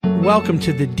Welcome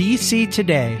to the DC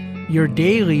Today, your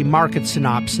daily market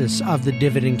synopsis of the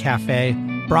Dividend Cafe,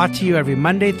 brought to you every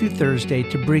Monday through Thursday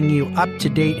to bring you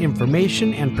up-to-date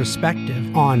information and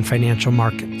perspective on financial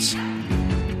markets.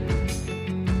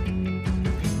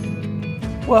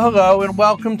 Well, hello, and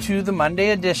welcome to the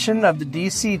Monday edition of the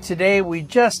DC Today. We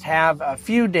just have a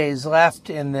few days left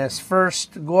in this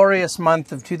first glorious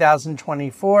month of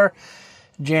 2024.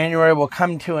 January will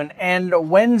come to an end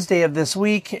Wednesday of this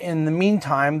week. In the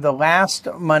meantime, the last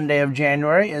Monday of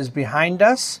January is behind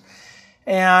us,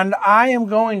 and I am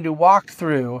going to walk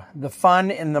through the fun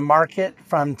in the market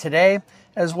from today,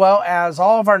 as well as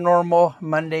all of our normal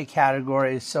Monday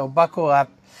categories. So buckle up,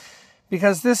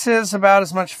 because this is about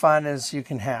as much fun as you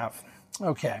can have.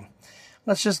 Okay,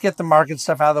 let's just get the market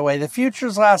stuff out of the way. The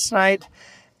futures last night,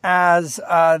 as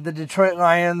the Detroit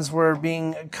Lions were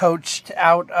being coached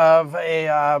out of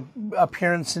a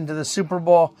appearance into the Super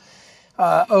Bowl,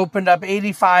 opened up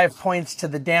 85 points to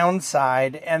the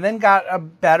downside, and then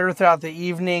got better throughout the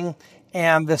evening.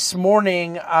 And this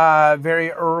morning, very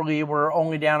early, we're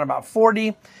only down about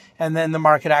 40, and then the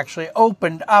market actually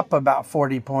opened up about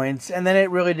 40 points, and then it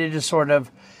really did just sort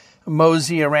of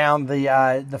mosey around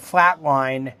the flat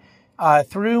line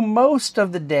through most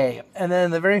of the day. And then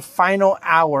in the very final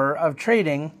hour of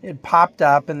trading, it popped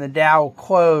up and the Dow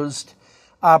closed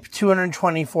up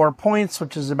 224 points,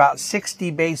 which is about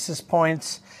 60 basis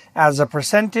points as a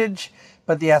percentage.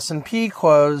 But the S&P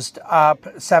closed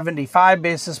up 75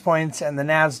 basis points and the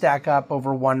NASDAQ up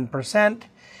over 1%.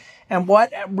 And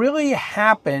what really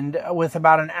happened with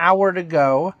about an hour to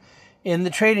go in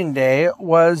the trading day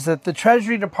was that the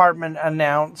Treasury Department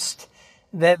announced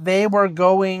that they were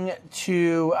going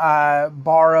to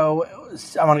borrow,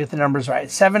 I want to get the numbers right,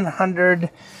 700,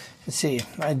 let's see,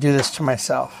 I do this to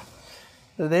myself.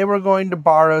 So they were going to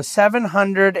borrow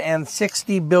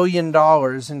 $760 billion in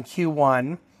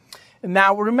Q1.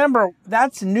 Now, remember,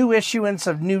 that's new issuance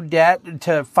of new debt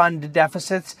to fund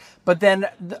deficits, but then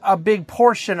a big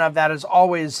portion of that is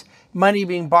always money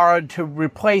being borrowed to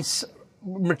replace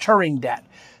maturing debt.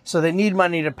 So they need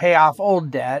money to pay off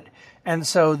old debt. And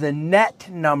so the net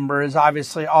number is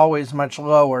obviously always much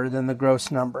lower than the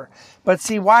gross number. But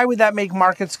see, why would that make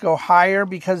markets go higher?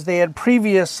 Because they had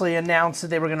previously announced that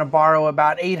they were going to borrow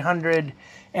about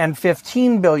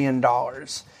 $815 billion.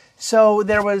 So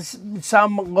there was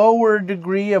some lower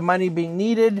degree of money being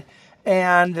needed,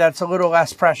 and that's a little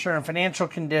less pressure in financial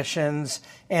conditions,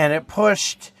 and it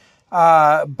pushed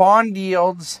bond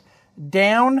yields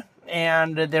down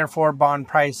and therefore bond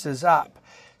prices up.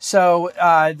 So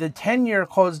the 10-year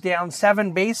closed down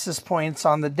 7 basis points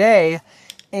on the day,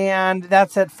 and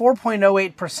that's at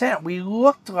 4.08%. We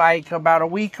looked like about a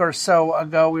week or so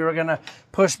ago we were going to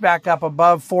push back up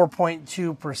above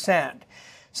 4.2%.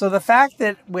 So the fact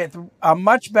that with a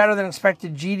much better than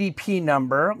expected GDP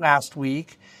number last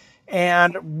week,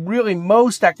 and really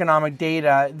most economic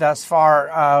data thus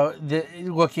far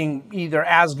looking either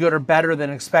as good or better than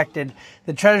expected,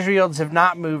 the Treasury yields have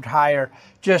not moved higher,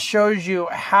 just shows you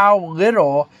how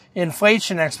little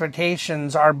inflation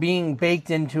expectations are being baked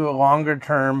into a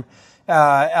longer-term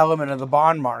element of the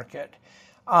bond market.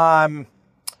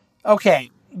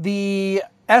 Okay, the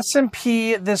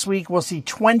S&P this week will see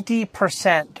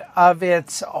 20% of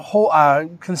its whole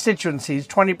constituencies,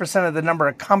 20% of the number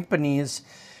of companies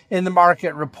in the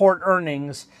market report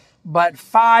earnings, but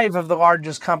 5 of the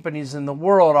largest companies in the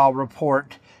world all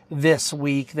report this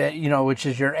week, that, you know, which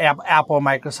is your Apple,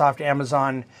 Microsoft,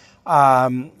 Amazon,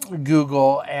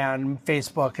 Google, and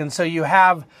Facebook. And so you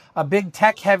have a big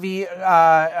tech-heavy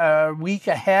week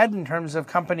ahead in terms of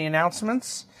company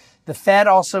announcements. The Fed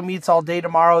also meets all day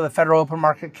tomorrow, the Federal Open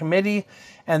Market Committee,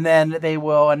 and then they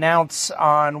will announce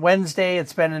on Wednesday.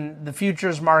 It's been in the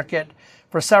futures market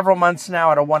for several months now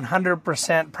at a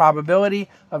 100% probability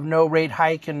of no rate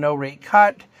hike and no rate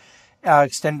cut.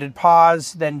 Extended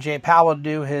pause. Then Jay Powell will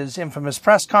do his infamous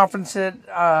press conference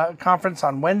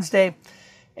on Wednesday,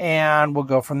 and we'll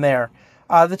go from there.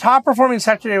 The top performing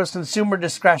sector today was consumer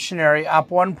discretionary, up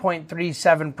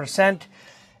 1.37%,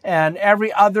 and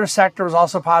every other sector was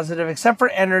also positive, except for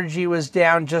energy was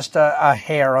down just a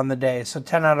hair on the day, so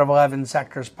 10 out of 11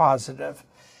 sectors positive.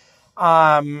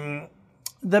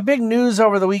 The big news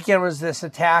over the weekend was this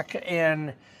attack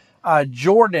in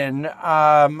Jordan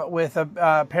with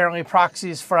apparently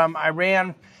proxies from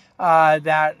Iran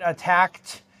that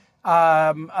attacked,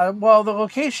 the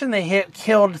location they hit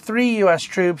killed 3 U.S.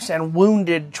 troops and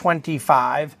wounded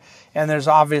 25. And there's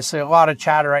obviously a lot of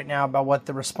chatter right now about what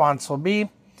the response will be.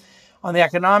 On the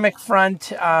economic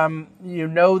front, you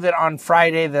know that on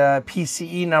Friday the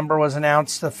PCE number was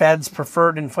announced, the Fed's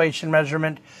preferred inflation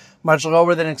measurement, much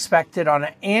lower than expected. On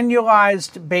an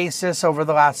annualized basis over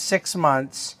the last 6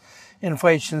 months,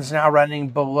 inflation is now running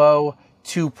below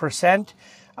 2%.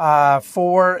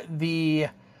 For the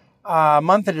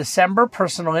month of December,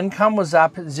 personal income was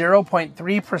up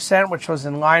 0.3%, which was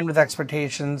in line with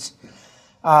expectations.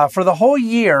 For the whole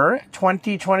year,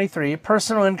 2023,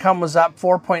 personal income was up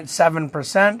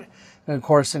 4.7%. And of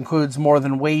course, includes more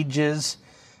than wages.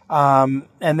 And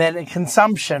then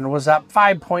consumption was up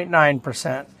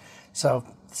 5.9%. So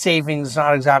savings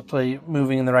not exactly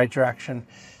moving in the right direction.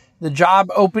 The job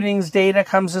openings data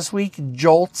comes this week.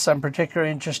 JOLTS, I'm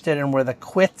particularly interested in where the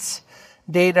quits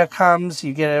data comes.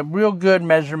 You get a real good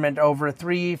measurement over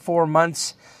 3-4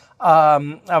 months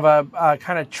of a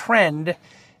kind of trend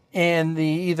in the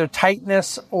either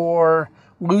tightness or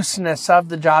looseness of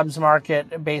the jobs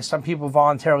market based on people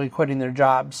voluntarily quitting their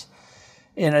jobs.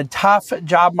 In a tough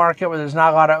job market where there's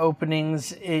not a lot of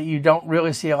openings, you don't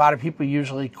really see a lot of people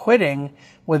usually quitting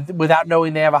without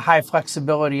knowing they have a high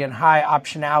flexibility and high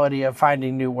optionality of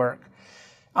finding new work.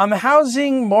 On the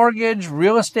housing, mortgage,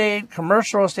 real estate,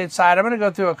 commercial real estate side, I'm going to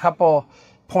go through a couple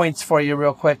points for you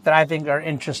real quick that I think are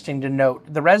interesting to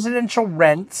note. The residential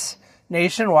rents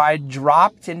nationwide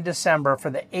dropped in December for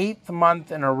the 8th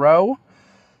month in a row.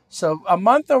 So a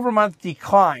month-over-month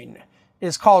decline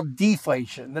is called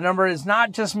deflation. The number is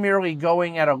not just merely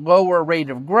going at a lower rate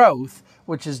of growth,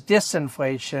 which is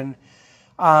disinflation.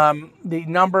 The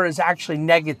number is actually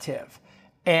negative.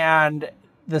 And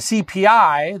the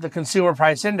CPI, the Consumer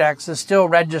Price Index, is still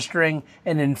registering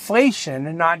an inflation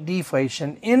and not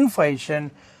deflation, inflation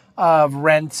of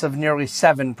rents of nearly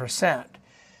 7%.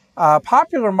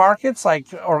 Popular markets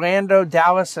like Orlando,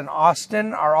 Dallas, and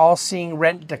Austin are all seeing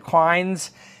rent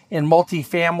declines. In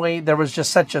multifamily, there was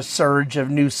just such a surge of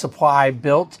new supply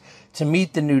built to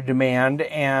meet the new demand,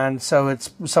 and so it's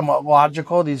somewhat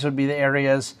logical. These would be the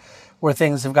areas where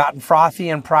things have gotten frothy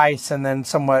in price and then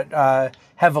somewhat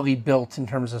heavily built in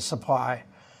terms of supply.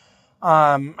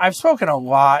 I've spoken a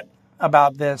lot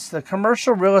about this. The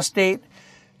commercial real estate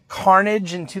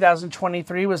carnage in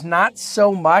 2023 was not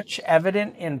so much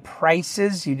evident in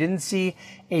prices. You didn't see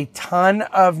a ton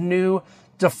of new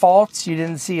defaults. You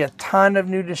didn't see a ton of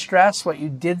new distress. What you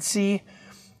did see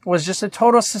was just a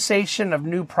total cessation of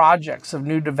new projects, of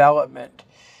new development.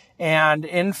 And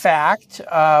in fact,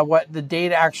 what the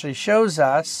data actually shows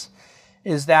us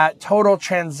is that total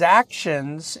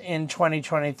transactions in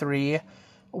 2023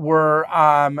 were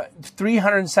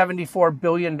 $374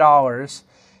 billion,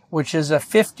 which is a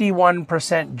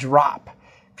 51% drop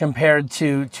compared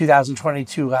to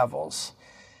 2022 levels.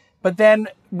 But then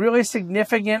really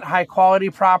significant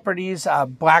high-quality properties.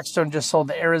 Blackstone just sold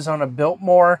the Arizona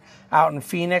Biltmore out in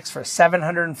Phoenix for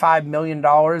 $705 million,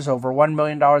 over $1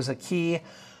 million a key.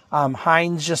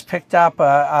 Hines just picked up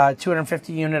a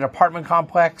 250-unit apartment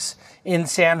complex in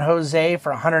San Jose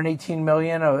for $118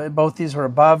 million. Both these were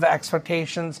above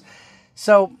expectations.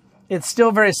 So it's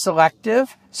still very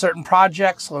selective. Certain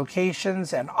projects,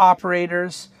 locations, and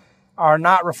operators are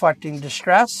not reflecting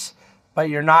distress, but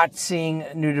you're not seeing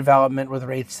new development with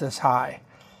rates this high.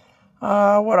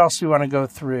 What else do we want to go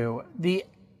through? The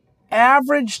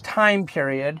average time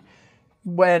period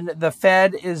when the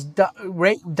Fed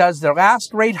does their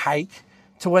last rate hike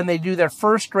to when they do their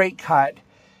first rate cut,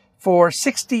 for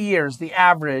 60 years, the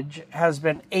average has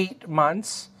been 8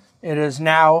 months. It has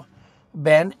now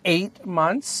been 8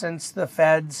 months since the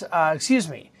Fed's,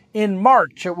 in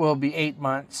March it will be 8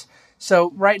 months.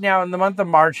 So right now in the month of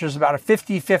March, there's about a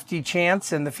 50-50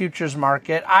 chance in the futures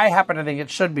market. I happen to think it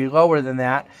should be lower than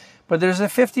that, but there's a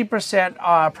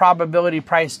 50% probability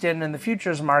priced in the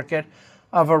futures market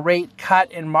of a rate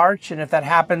cut in March. And if that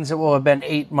happens, it will have been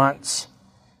 8 months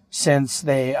since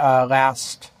they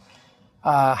last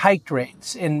hiked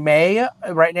rates. In May,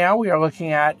 right now, we are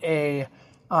looking at a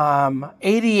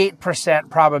 88%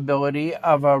 probability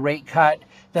of a rate cut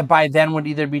that by then would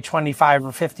either be 25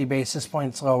 or 50 basis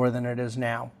points lower than it is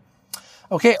now.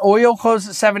 Okay, oil closed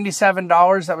at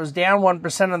 $77. That was down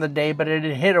 1% on the day, but it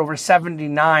had hit over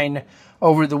 79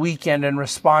 over the weekend in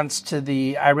response to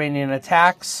the Iranian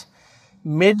attacks.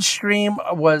 Midstream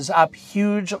was up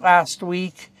huge last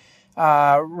week,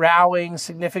 rallying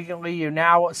significantly. You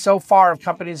now, so far,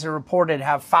 companies that reported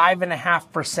have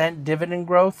 5.5% dividend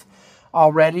growth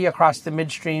already across the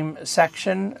midstream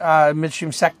sector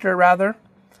rather.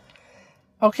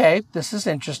 Okay, this is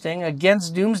interesting.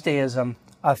 Against doomsdayism,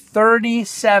 a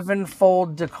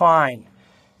 37-fold decline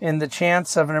in the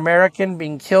chance of an American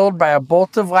being killed by a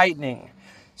bolt of lightning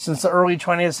since the early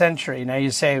 20th century. Now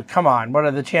you say, come on, what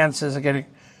are the chances of getting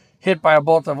hit by a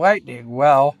bolt of lightning?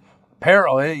 Well,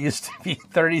 apparently it used to be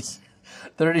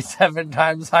 37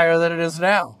 times higher than it is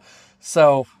now.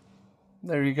 So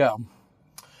There you go.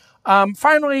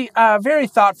 Finally, a very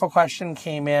thoughtful question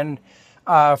came in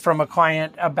from a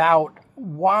client about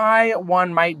why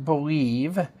one might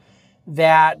believe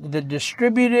that the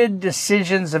distributed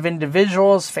decisions of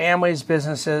individuals, families,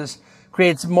 businesses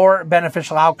creates more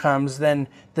beneficial outcomes than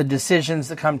the decisions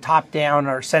that come top down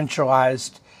or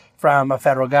centralized from a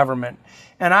federal government.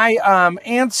 And I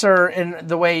answer in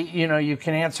the way, you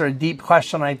can answer a deep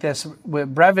question like this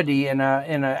with brevity in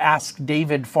a Ask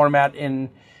David format in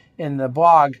the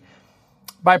blog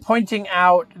by pointing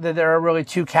out that there are really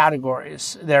two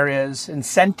categories. There is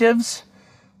incentives,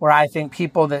 where I think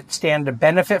people that stand to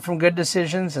benefit from good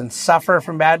decisions and suffer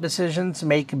from bad decisions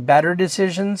make better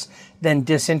decisions than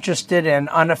disinterested and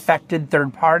unaffected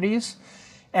third parties.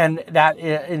 And that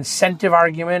incentive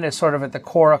argument is sort of at the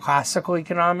core of classical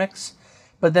economics.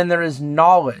 But then there is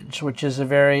knowledge, which is a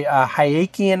very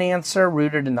Hayekian answer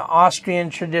rooted in the Austrian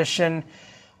tradition.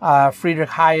 Friedrich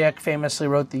Hayek famously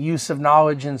wrote The Use of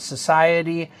Knowledge in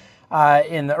Society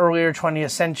in the earlier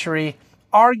 20th century,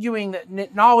 arguing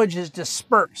that knowledge is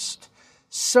dispersed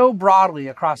so broadly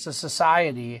across a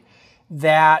society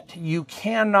that you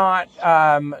cannot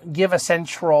give a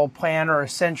central plan or a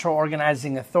central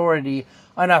organizing authority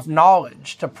enough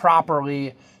knowledge to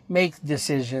properly make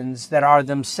decisions that are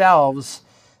themselves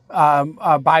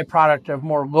a byproduct of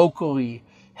more locally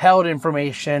held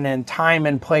information and time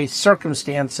and place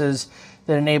circumstances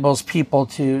that enables people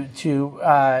to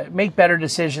make better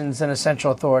decisions than a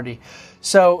central authority.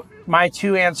 So my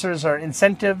two answers are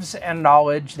incentives and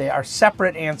knowledge. They are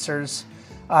separate answers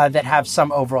that have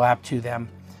some overlap to them.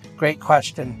 Great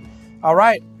question. All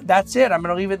right, that's it. I'm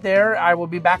going to leave it there. I will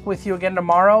be back with you again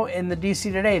tomorrow in the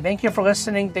DC Today. Thank you for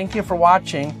listening. Thank you for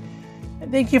watching.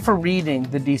 And thank you for reading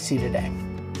the DC Today.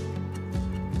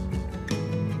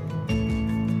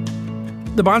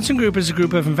 The Bahnsen Group is a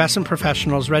group of investment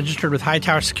professionals registered with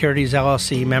Hightower Securities,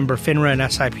 LLC, member FINRA and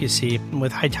SIPC, and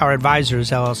with Hightower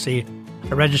Advisors, LLC,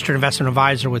 a registered investment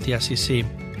advisor with the SEC.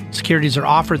 Securities are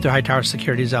offered through Hightower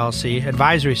Securities, LLC.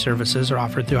 Advisory services are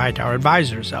offered through Hightower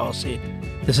Advisors, LLC.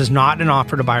 This is not an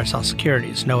offer to buy or sell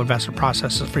securities. No investment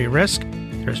process is free of risk.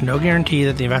 There is no guarantee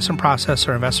that the investment process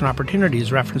or investment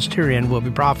opportunities referenced herein will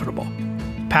be profitable.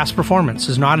 Past performance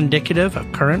is not indicative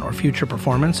of current or future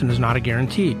performance and is not a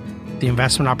guarantee. The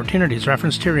investment opportunities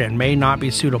referenced herein may not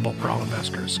be suitable for all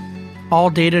investors.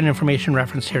 All data and information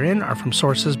referenced herein are from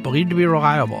sources believed to be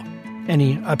reliable.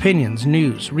 Any opinions,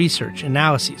 news, research,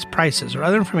 analyses, prices, or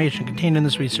other information contained in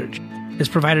this research is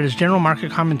provided as general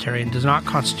market commentary and does not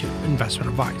constitute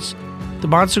investment advice. The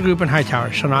Bahnsen Group and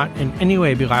Hightower shall not in any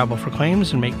way be liable for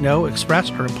claims and make no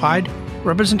expressed or implied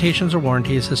representations or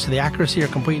warranties as to the accuracy or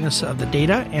completeness of the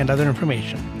data and other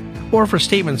information, or for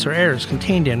statements or errors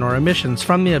contained in or omissions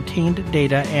from the obtained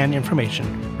data and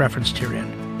information referenced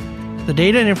herein. The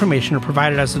data and information are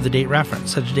provided as of the date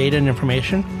referenced. Such data and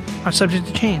information are subject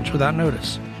to change without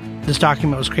notice. This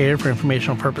document was created for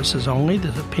informational purposes only.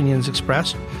 The opinions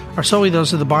expressed are solely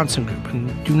those of the Bahnsen Group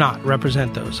and do not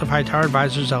represent those of Hightower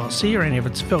Advisors, LLC, or any of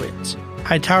its affiliates.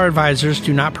 Hightower Advisors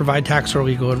do not provide tax or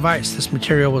legal advice. This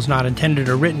material was not intended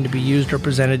or written to be used or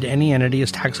presented to any entity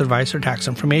as tax advice or tax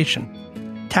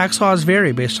information. Tax laws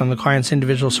vary based on the client's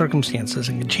individual circumstances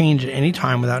and can change at any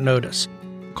time without notice.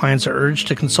 Clients are urged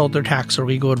to consult their tax or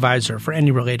legal advisor for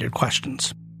any related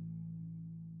questions.